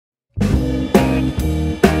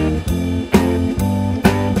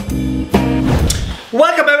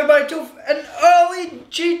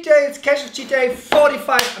it's casual cheat day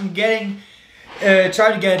 45. I'm getting,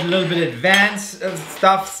 trying to get a little bit advanced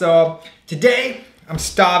stuff. So today I'm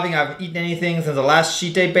starving. I haven't eaten anything since the last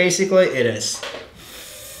cheat day basically. It is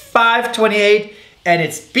 5:28 and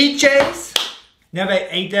it's Bj's. Never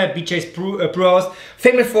ate that, Bj's Brewhouse.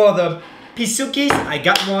 Famous for the Pizzokies. I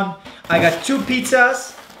got one. I got 2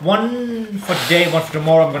 pizzas. One for today, one for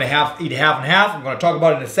tomorrow. I'm gonna eat half and half. I'm gonna talk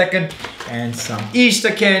about it in a second. And some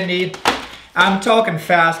Easter candy. I'm talking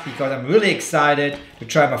fast because I'm really excited to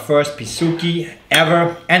try my first Pizzokie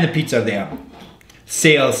ever. And the pizza there.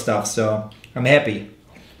 Sale stuff, so I'm happy.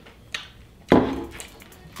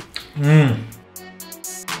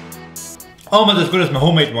 Almost as good as my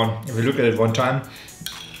homemade one. If you look at it one time.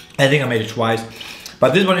 I think I made it twice.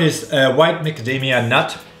 But this one is white macadamia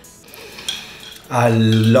nut. I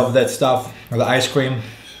love that stuff. The ice cream.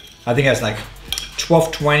 I think it has like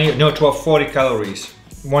 1240 calories.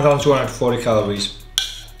 1240 calories.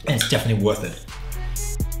 And it's definitely worth it.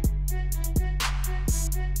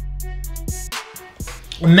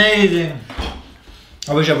 Amazing.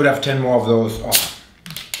 I wish I would have 10 more of those. Oh.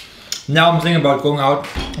 Now I'm thinking about going out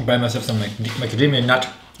and buy myself some macadamia nut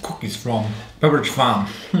cookies from Pepperidge Farm.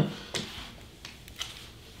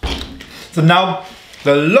 So now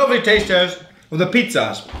the lovely tasters of the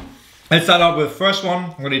pizzas. Let's start out with the first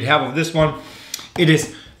one. I'm gonna eat half of this one. It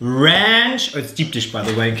is ranch. Oh, it's deep dish, by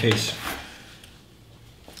the way, in case.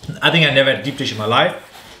 I think I never had deep dish in my life.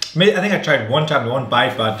 I think I tried one time, one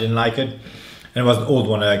bite, but didn't like it. And it was an old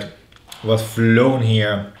one, like it was flown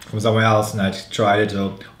here from somewhere else, and I tried it.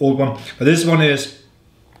 So old one. But this one is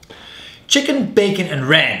chicken, bacon, and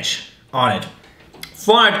ranch on it.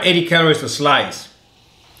 480 calories a slice.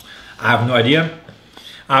 I have no idea.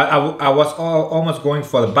 I was almost going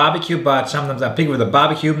for the barbecue, but sometimes I'm picky with the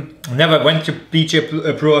barbecue. I never went to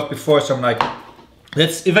Bj Brewhouse before, so I'm like,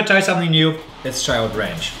 if I try something new, let's try out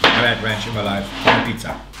ranch. I've had ranch in my life on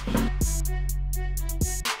pizza.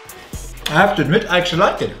 I have to admit, I actually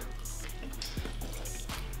like it.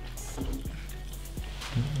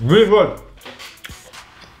 Really good.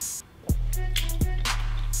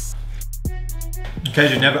 In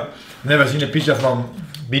case you never seen a pizza from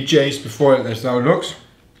Bj's before, that's how it looks.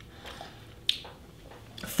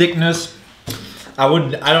 Thickness, I don't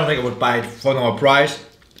think I would buy it for no price.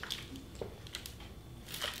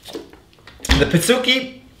 The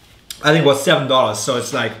Pizzokie, I think was $7, so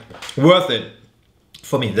it's like worth it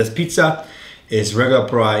for me. This pizza is regular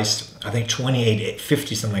priced, I think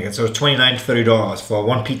 $28.50 something like that. So it's $29 to $30 for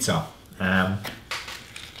one pizza.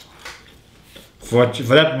 For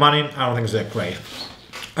that money, I don't think it's that great.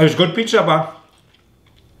 It's good pizza, but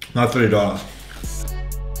not $30.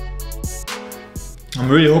 I'm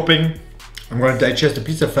really hoping I'm going to digest the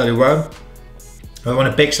pizza fairly well. I want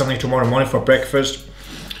to bake something tomorrow morning for breakfast.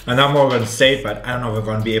 And I'm more going to save, but I don't know if I'm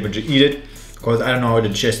going to be able to eat it. Because I don't know how to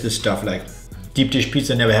digest this stuff. Like deep dish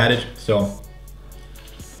pizza, never had it. So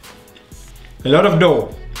a lot of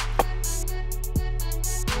dough.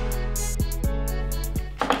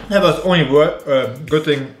 That was only good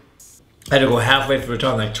thing. I had to go halfway through the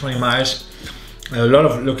town, like 20 miles. A lot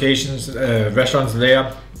of locations, restaurants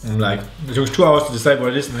there. I'm like, it took 2 hours to decide what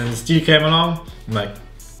it is, and then the steel came along. I'm like,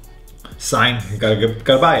 sign,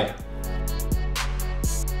 gotta buy it.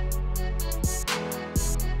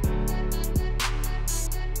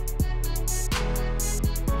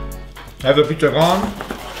 I have the pizza gone.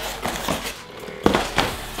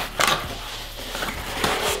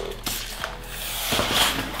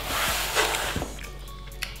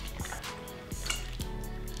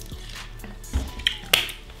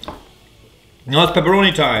 Now it's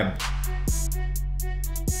pepperoni time.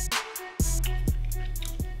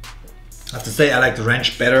 I have to say I like the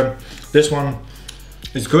ranch better. This one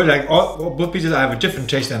is good. Like both pizzas, I have a different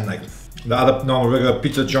taste than like the other normal regular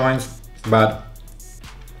pizza joints. But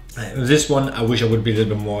this one, I wish I would be a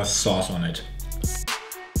little bit more sauce on it.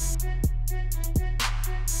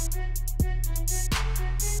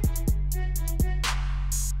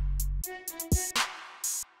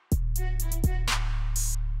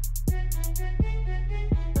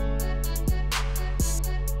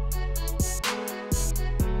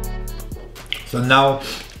 So now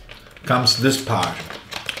comes this part,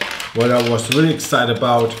 what I was really excited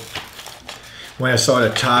about when I saw it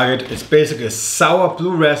at Target. It's basically a sour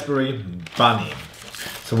blue raspberry bunny.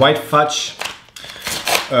 It's a white fudge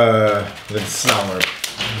with sour.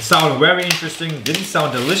 It sounded very interesting, didn't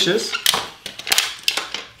sound delicious,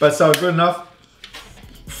 but it sounded good enough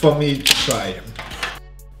for me to try it.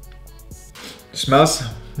 It smells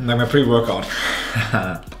like my pre-workout.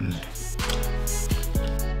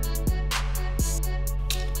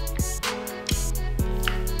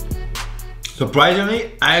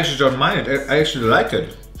 Surprisingly, I actually don't mind it. I actually like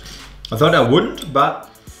it. I thought I wouldn't, but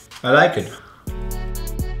I like it.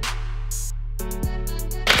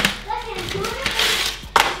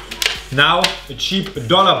 Now, a cheap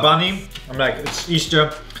 $1 bunny. I'm like, it's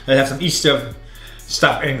Easter. I have some Easter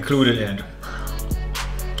stuff included in it.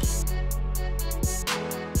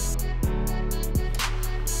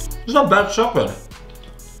 It's not bad chocolate.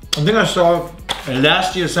 I think I saw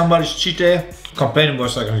last year somebody's cheat day complaining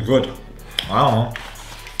was like it's good. I don't know.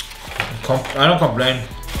 I don't complain.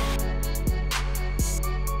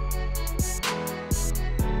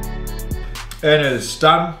 And it's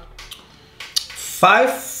done.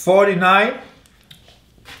 5:49.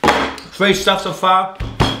 Great stuff so far.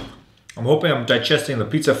 I'm hoping I'm digesting the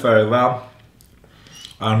pizza very well.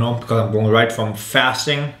 I don't know, because I'm going right from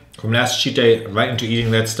fasting from last cheat day right into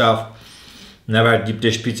eating that stuff. Never had deep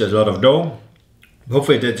dish pizza, a lot of dough.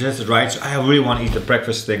 Hopefully it digested right. So I really want to eat the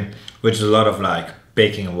breakfast thing, which is a lot of like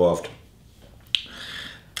baking involved.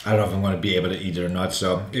 I don't know if I'm going to be able to eat it or not.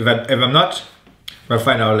 So if I'm not, we'll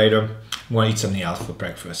find out later. I'm going to eat something else for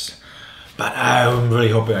breakfast. But I'm really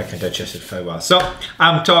hoping I can digest it very well. So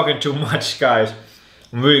I'm talking too much, guys.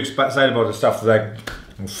 I'm really excited about the stuff. Like,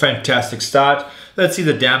 fantastic start. Let's see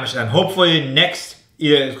the damage, and hopefully next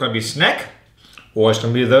either it's going to be a snack or it's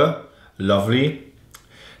going to be the lovely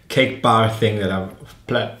cake bar thing that I'm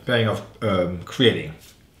planning of creating.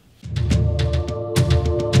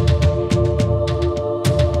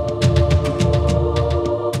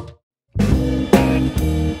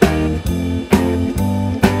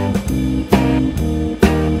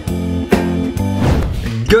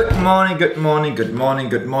 Good morning, good morning, good morning,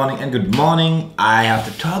 good morning, and good morning. I have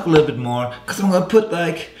to talk a little bit more because I'm gonna put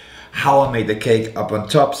like how I made the cake up on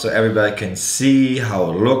top so everybody can see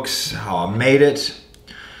how it looks, how I made it.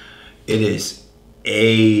 It is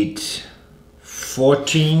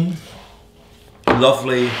 8:14.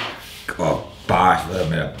 Lovely bars,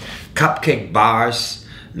 cupcake bars,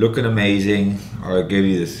 looking amazing. I'll give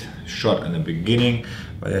you this shot in the beginning,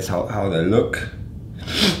 but that's how they look.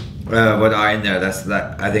 What are in there? That's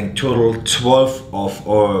that. I think total 12 of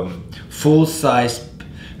full-size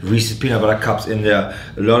Reese's peanut butter cups in there.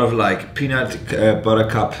 A lot of like peanut butter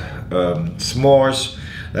cup s'mores,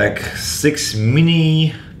 like 6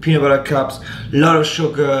 mini peanut butter cups, a lot of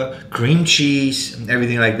sugar, cream cheese, and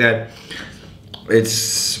everything like that. It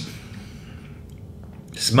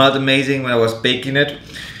smelled amazing when I was baking it.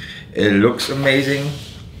 It looks amazing.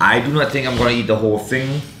 I do not think I'm gonna eat the whole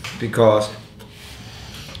thing because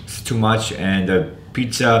too much, and the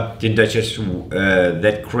pizza didn't digest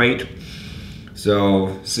that great. So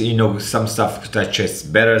you know, some stuff digests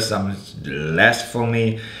better, some less for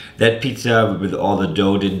me. That pizza with all the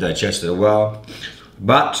dough didn't digest it well,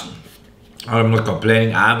 but I'm not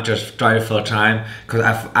complaining. I'm just trying to fill time because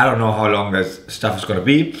I don't know how long this stuff is gonna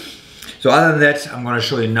be. So other than that, I'm gonna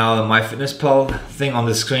show you now the MyFitnessPal thing on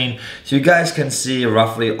the screen so you guys can see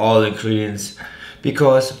roughly all the ingredients,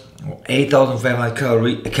 because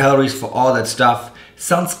 8,500 calories for all that stuff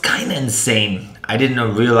sounds kind of insane. I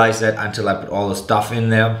didn't realize that until I put all the stuff in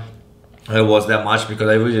there. It was that much because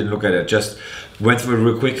I really didn't look at it. Just went through it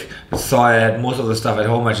real quick. Saw I had most of the stuff at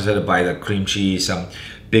home. I just had to buy the cream cheese, some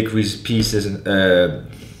big Reese's pieces, and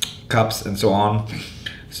cups, and so on.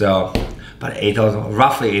 So, but 8,000,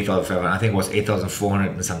 roughly 8,500. I think it was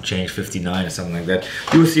 8,400 and some change, 59 or something like that.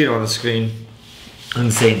 You will see it on the screen.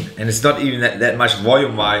 Insane, and it's not even that much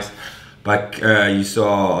volume wise, but you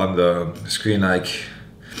saw on the screen like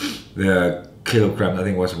the kilograms. I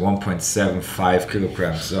think it was 1.75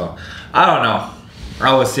 kilograms. So I don't know.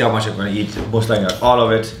 I will see how much I'm gonna eat. Most likely not all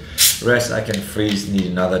of it. Rest I can freeze, need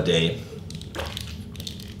another day.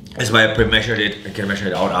 That's why I pre-measured it. I can measure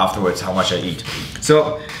it out afterwards how much I eat.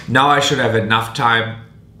 So now I should have enough time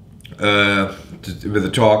with the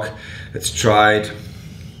talk. Let's try it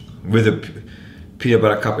with a peanut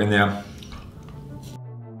butter cup in there.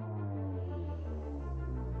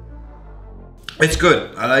 It's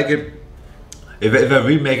good. I like it. If I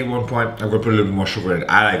remake it at one point, I'm gonna put a little bit more sugar in it.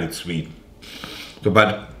 I like it sweet. So,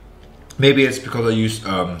 but maybe it's because I used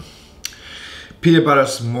peanut butter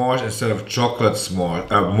s'mores instead of chocolate s'mores.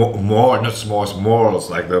 Not s'mores,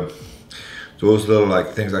 morals, like those little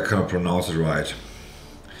like things I can't pronounce it right.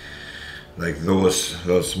 Like those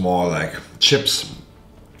small like chips.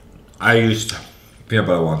 I used peanut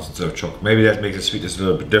butter ones instead of chocolate. Maybe that makes the sweetness a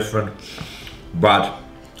little bit different, but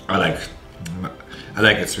I like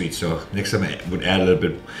it sweet. So next time I would add a little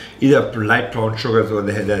bit, either light brown sugar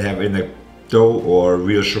that have in the dough, or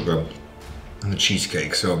real sugar in the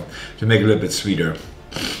cheesecake. So to make it a little bit sweeter,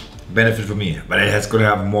 benefit for me, but it's gonna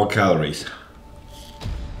have more calories.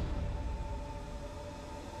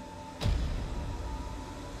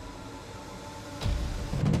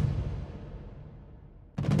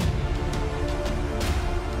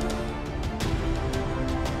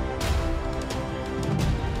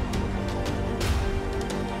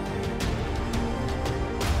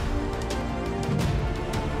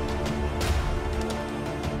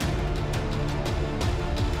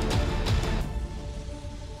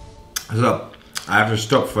 So I have to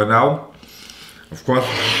stop for now. Of course,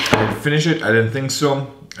 I didn't finish it. I didn't think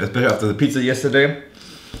so, especially after the pizza yesterday.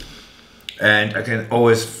 And I can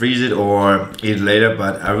always freeze it or eat it later,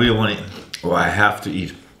 but I really want to, or I have to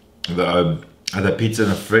eat the other pizza in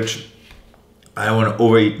the fridge. I don't want to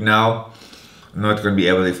overeat now. I'm not going to be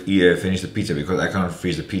able to finish the pizza because I can't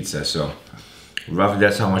freeze the pizza. So roughly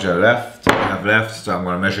that's how much I have left. So I'm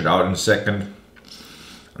going to measure it out in a second,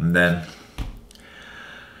 and then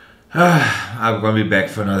I'm going to be back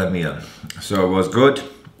for another meal. So it was good,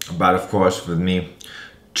 but of course with me,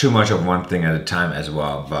 too much of one thing at a time as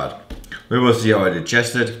well. But we will see how I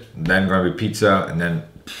digest it. Then going to be pizza, and then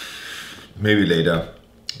maybe later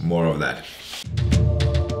more of that.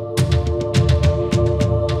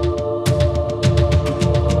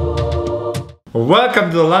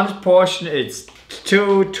 Welcome to the lunch portion. It's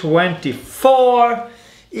 2:24.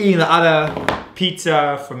 Eating the other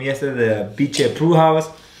pizza from yesterday, the Bj Brewhouse.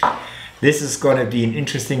 This is going to be an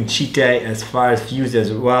interesting cheat day as far as views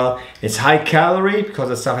as well. It's high calorie because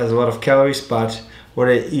the stuff has a lot of calories, but what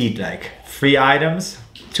I eat, like 3 items,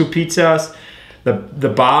 2 pizzas, the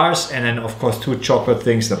bars, and then of course 2 chocolate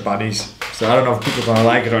things, the buddies. So I don't know if people are gonna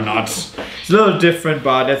like it or not. It's a little different,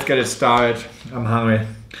 but let's get it started. I'm hungry.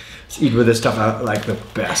 Let's eat with this stuff I like the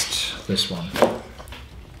best, this one.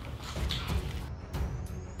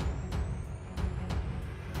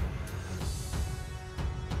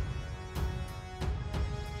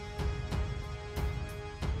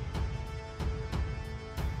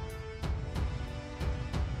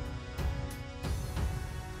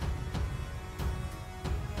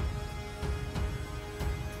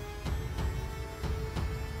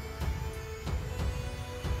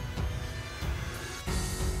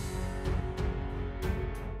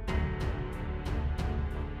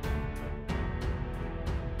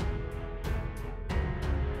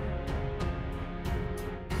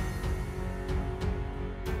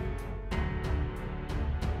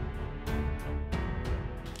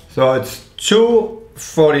 So it's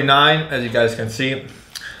 2:49, as you guys can see.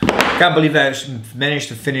 Can't believe I managed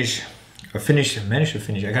to finish. I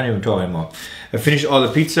can't even talk anymore. I finished all the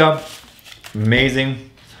pizza.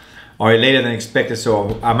 Amazing. Or later than expected,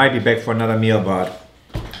 so I might be back for another meal, but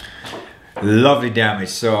lovely damage.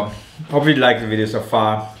 So hopefully you like the video so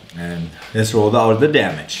far, and let's roll out the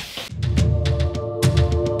damage.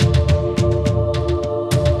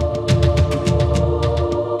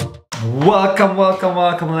 Welcome, welcome,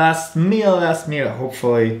 welcome. Last meal,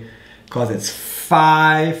 hopefully, because it's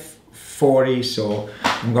 5:40, so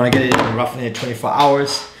I'm gonna get it in roughly 24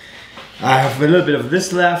 hours. I have a little bit of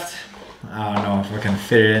this left. I don't know if I can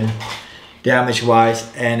fit it in damage wise,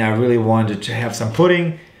 and I really wanted to have some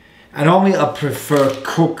pudding. And normally I prefer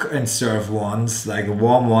cook and serve ones, like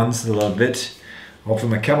warm ones a little bit.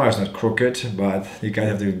 Hopefully my camera is not crooked, but you guys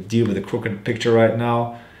have to deal with the crooked picture right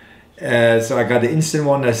now. So I got the instant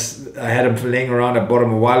one. I had them laying around. I bought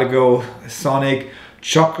them a while ago. Sonic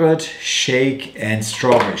chocolate shake and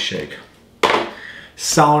strawberry shake.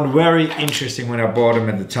 Sound very interesting when I bought them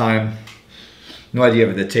at the time. No idea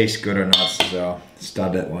if they taste good or not. So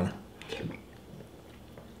start that one.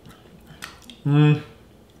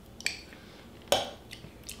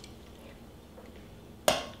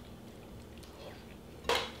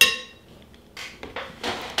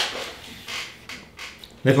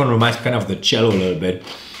 This one reminds kind of the cello a little bit.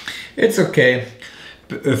 It's okay.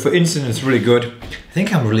 For instant, it's really good. I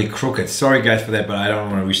think I'm really crooked. Sorry guys for that, but I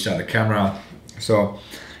don't want to restart the camera. So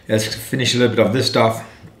let's finish a little bit of this stuff.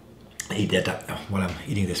 Eat that while I'm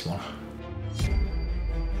eating this one.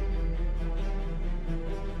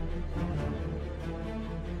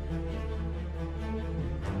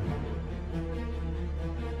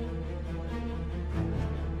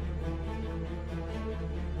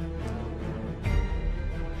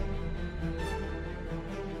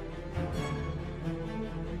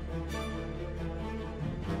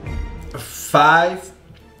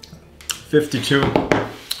 $5.52.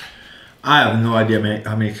 I have no idea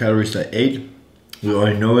how many calories I ate. You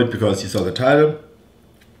already know it because you saw the title.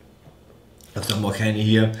 I have some more candy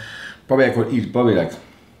here. Probably I could eat like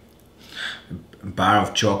a bar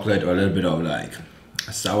of chocolate or a little bit of like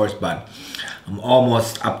sours, but I'm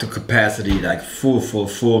almost up to capacity, like full.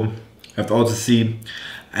 You have to also see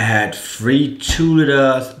I had 3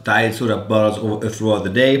 2-liter diet soda bottles throughout the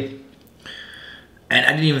day. And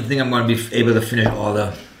I didn't even think I'm going to be able to finish all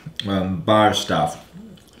the bar stuff.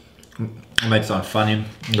 It might sound funny.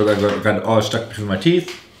 I got it all stuck between my teeth.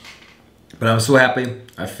 But I'm so happy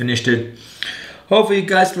I finished it. Hopefully you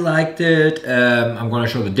guys liked it. I'm going to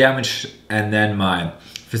show the damage and then my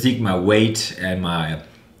physique, my weight and my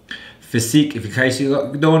physique. If you guys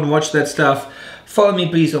don't watch that stuff, Follow me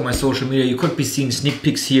please on my social media. You could be seeing sneak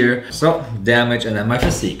peeks here. So, damage and then my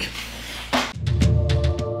physique.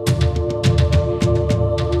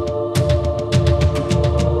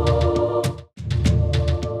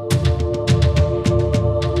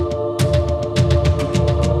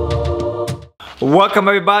 Welcome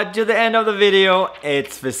everybody to the end of the video.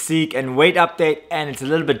 It's physique and weight update, and it's a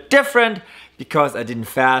little bit different because I didn't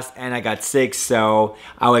fast and I got sick. So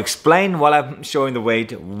I'll explain while I'm showing the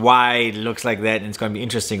weight why it looks like that, and it's going to be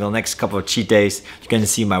interesting. The next couple of cheat days you're going to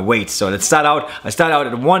see my weight. So let's start out. I started out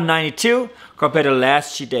at 192 compared to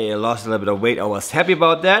last cheat day. I lost a little bit of weight. I was happy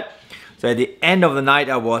about that. So at the end of the night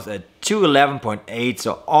I was at 211.8,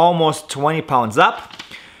 so almost 20 pounds up.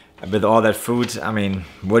 With all that food, I mean,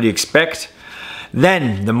 what do you expect?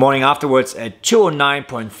 Then the morning afterwards at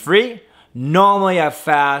 209.3. Normally I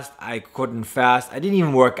fast, I couldn't fast. I didn't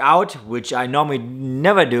even work out, which I normally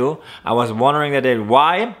never do. I was wondering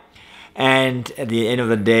why. And at the end of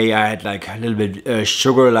the day I had like a little bit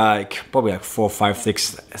sugar, like probably like 4, 5,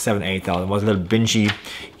 6, 7, 8,000. It was a little bingy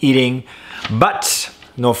eating, but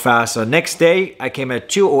no fast. So next day I came at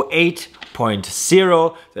 208.0.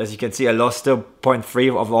 So as you can see, I lost still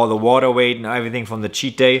 0.3 of all the water weight and everything from the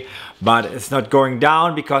cheat day, but it's not going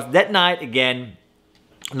down because that night again,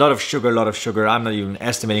 a lot of sugar. I'm not even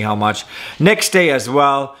estimating how much. Next day as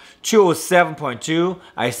well, 207.2.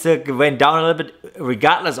 I still went down a little bit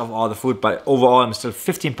regardless of all the food, but overall I'm still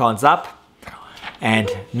 15 pounds up. And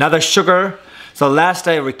another sugar. So last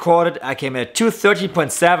day I recorded, I came at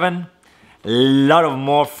 213.7. A lot of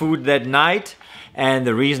more food that night. And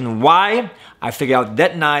the reason why, I figured out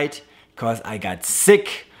that night, because I got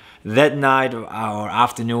sick that night or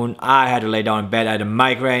afternoon. I had to lay down in bed. I had a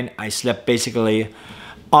migraine. I slept basically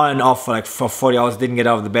on and off for 40 hours. Didn't get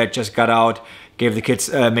out of the bed, just got out, gave the kids,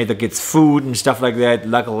 made the kids food and stuff like that.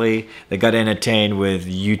 Luckily, they got entertained with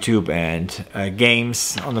YouTube and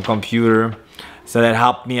games on the computer. So that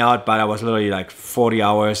helped me out, but I was literally like 40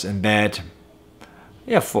 hours in bed.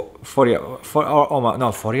 Yeah, 40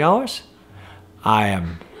 hours? I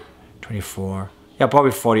am 24, yeah, probably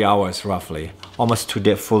 40 hours roughly, almost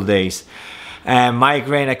 2 full days. And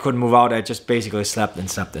migraine, I couldn't move out. I just basically slept and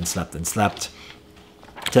slept and slept and slept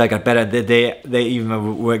till I got better. They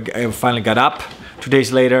even finally got up 2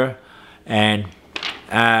 days later, and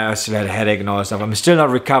I still had a headache and all that stuff. I'm still not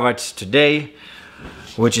recovered today,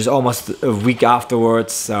 which is almost a week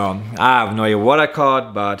afterwards. So I have no idea what I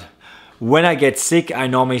caught, but when I get sick, I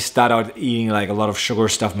normally start out eating like a lot of sugar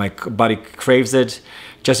stuff. My body craves it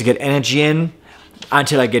just to get energy in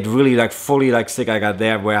until I get really like fully like sick. I got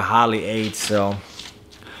there where I hardly ate. So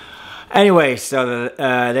anyway, so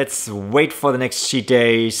let's wait for the next cheat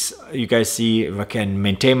days. You guys see if I can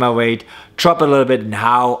maintain my weight, drop a little bit, and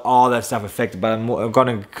how all that stuff affected. But I'm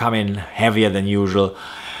gonna come in heavier than usual.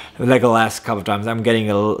 Like the last couple of times, I'm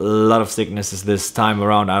getting a lot of sicknesses this time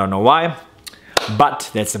around. I don't know why. But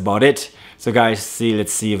that's about it. So guys,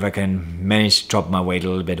 let's see if I can manage to drop my weight a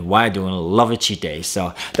little bit while doing a lovely cheat day.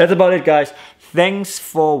 So that's about it, guys. Thanks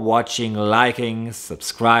for watching, liking,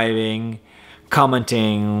 subscribing,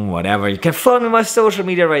 commenting, whatever. You can follow me on my social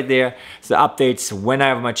media right there. So updates when I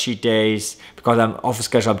have my cheat days, because I'm off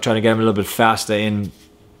schedule. I'm trying to get them a little bit faster in,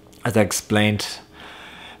 as I explained.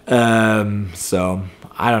 So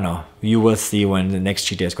I don't know. You will see when the next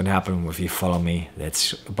cheat day is going to happen if you follow me.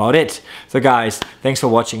 That's about it. So guys, thanks for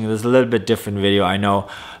watching. This is a little bit different video. I know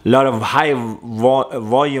a lot of high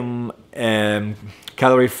volume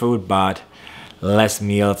calorie food, but less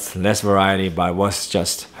meals, less variety. But was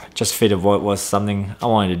just fit of what was something I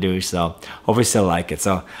wanted to do. So hope you still like it.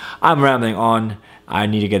 So I'm rambling on. I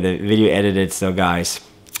need to get the video edited. So guys,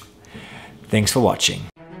 thanks for watching.